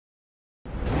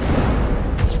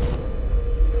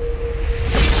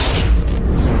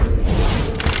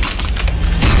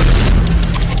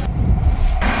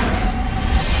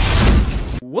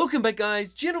Welcome back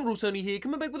guys, General Tony here,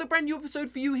 coming back with a brand new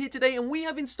episode for you here today, and we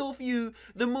have in store for you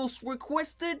the most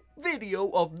requested video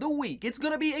of the week. It's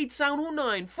gonna be a Town Hall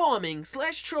 9 farming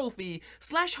slash trophy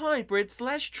slash hybrid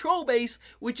slash troll base,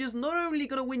 which is not only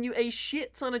gonna win you a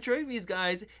shit ton of trophies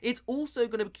guys, it's also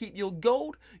gonna keep your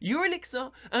gold, your elixir,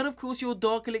 and of course your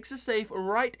dark elixir safe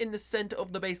right in the center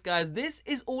of the base guys. This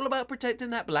is all about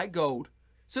protecting that black gold.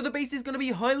 So the base is going to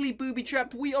be highly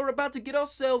booby-trapped. We are about to get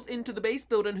ourselves into the base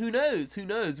build, and who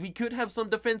knows, we could have some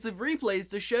defensive replays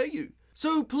to show you.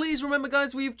 So please remember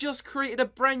guys, we've just created a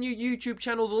brand new YouTube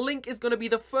channel. The link is going to be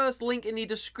the first link in the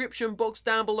description box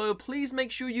down below. Please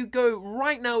make sure you go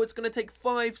right now. It's going to take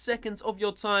 5 seconds of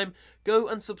your time. Go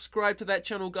and subscribe to that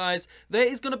channel guys. There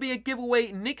is going to be a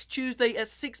giveaway next Tuesday at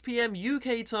 6 PM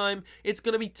UK time. It's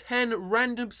going to be 10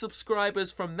 random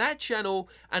subscribers from that channel,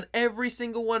 and every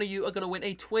single one of you are going to win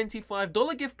a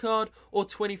 $25 gift card or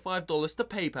 $25 to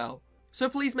PayPal. So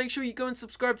please make sure you go and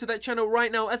subscribe to that channel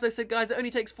right now. As I said guys, it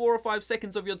only takes 4 or 5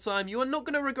 seconds of your time. You are not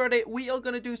going to regret it. We are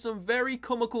going to do some very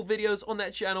comical videos on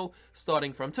that channel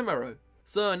starting from tomorrow.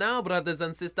 So now brothers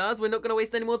and sisters, we're not going to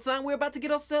waste any more time. We're about to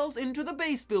get ourselves into the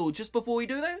base build. Just before we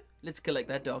do though, let's collect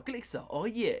that dark elixir. Oh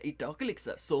yeah, a dark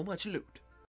elixir, so much loot.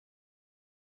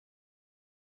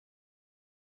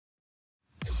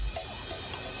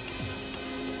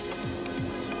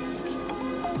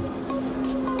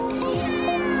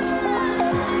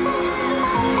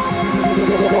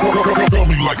 Tell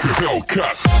me like a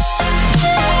Hellcat.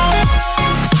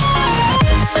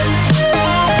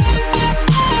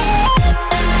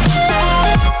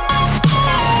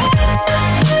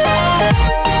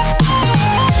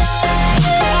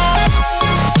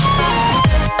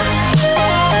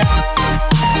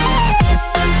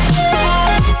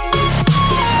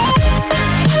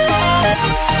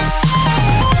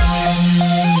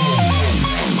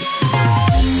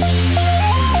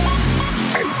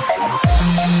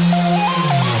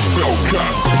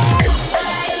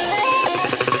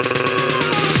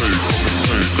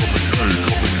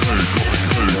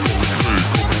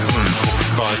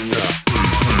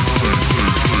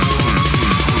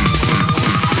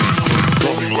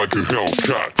 Like a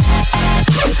Hellcat.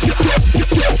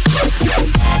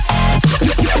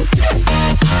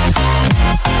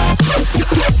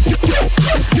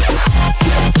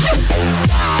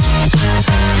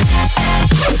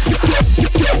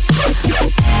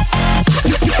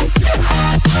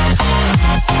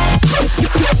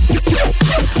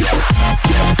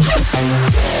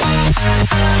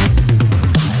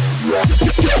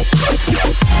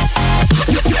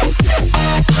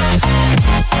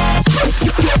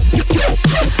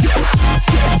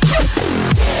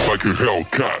 Like a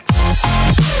Hellcat.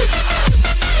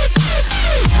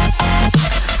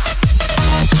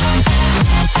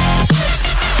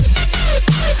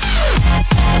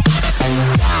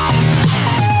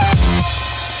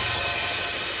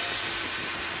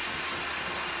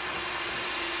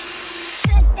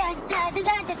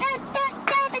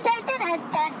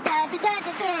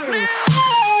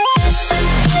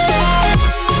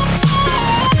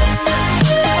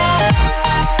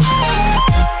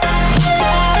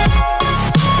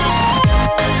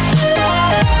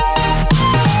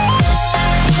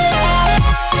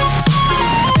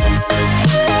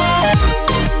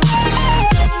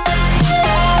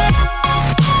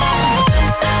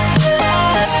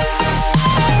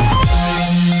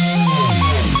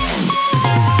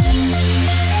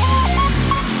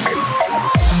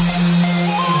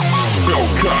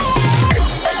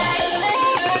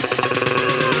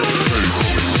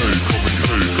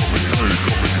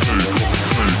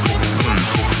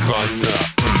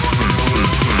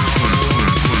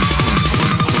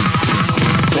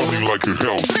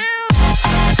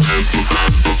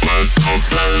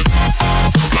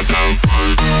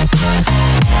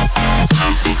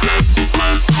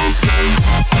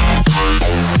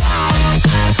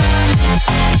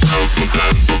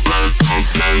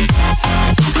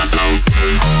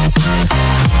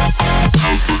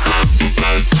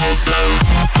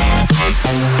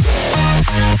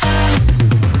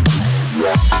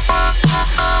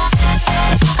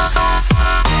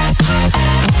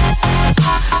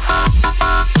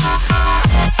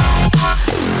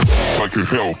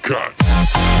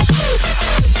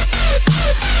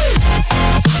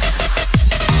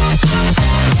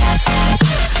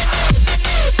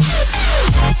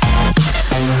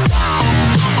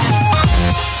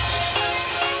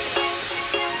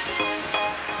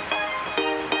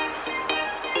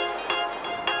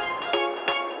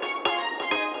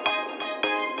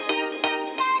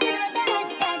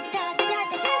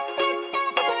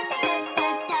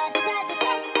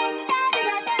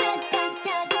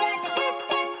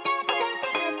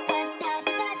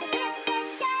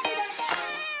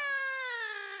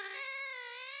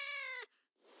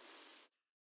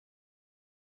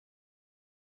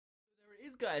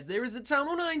 Guys, there is a Town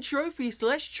Hall 9 trophy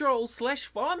slash troll slash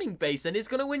farming base, and it's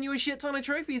going to win you a shit ton of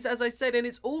trophies, as I said, and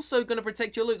it's also going to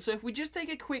protect your loot. So if we just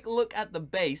take a quick look at the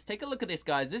base, take a look at this,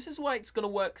 guys. This is why it's going to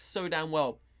work so damn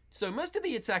well. So most of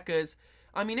the attackers,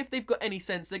 I mean, if they've got any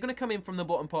sense, they're going to come in from the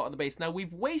bottom part of the base. Now,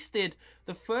 we've wasted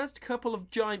the first couple of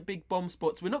giant big bomb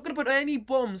spots. We're not going to put any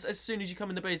bombs as soon as you come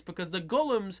in the base, because the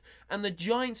golems and the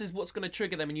giants is what's going to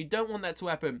trigger them, and you don't want that to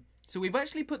happen. So we've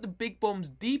actually put the big bombs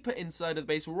deeper inside of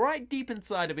the base, right deep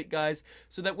inside of it, guys,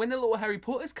 so that when the little Harry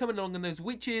Potter's coming along and those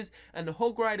witches and the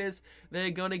hog riders, they're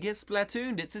going to get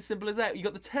splatooned. It's as simple as that. You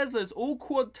got the Teslas, all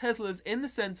quad Teslas in the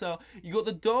center. You got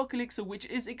the dark elixir, which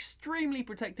is extremely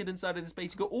protected inside of the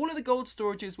base. You got all of the gold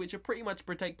storages, which are pretty much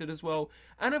protected as well.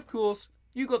 And of course,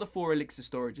 you got the 4 elixir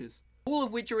storages, all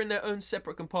of which are in their own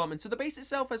separate compartments. So the base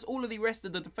itself has all of the rest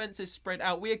of the defenses spread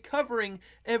out. We are covering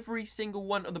every single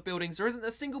one of the buildings. There isn't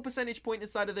a single percentage point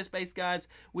inside of this base, guys,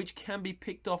 which can be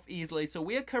picked off easily. So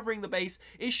we are covering the base.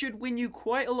 It should win you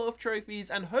quite a lot of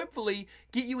trophies and hopefully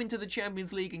get you into the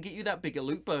Champions League and get you that bigger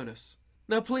loot bonus.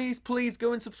 Now, please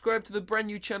go and subscribe to the brand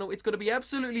new channel. It's going to be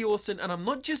absolutely awesome, and I'm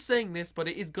not just saying this, but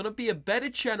it is going to be a better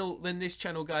channel than this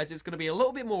channel, guys. It's going to be a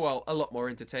lot more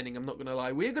entertaining, I'm not going to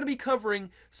lie. We're going to be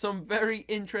covering some very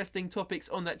interesting topics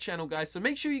on that channel, guys, so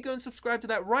make sure you go and subscribe to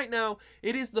that right now.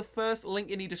 It is the first link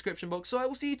in the description box, so I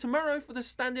will see you tomorrow for the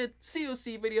standard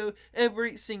COC video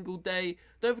every single day.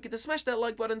 Don't forget to smash that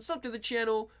like button, sub to the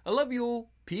channel. I love you all.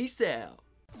 Peace out.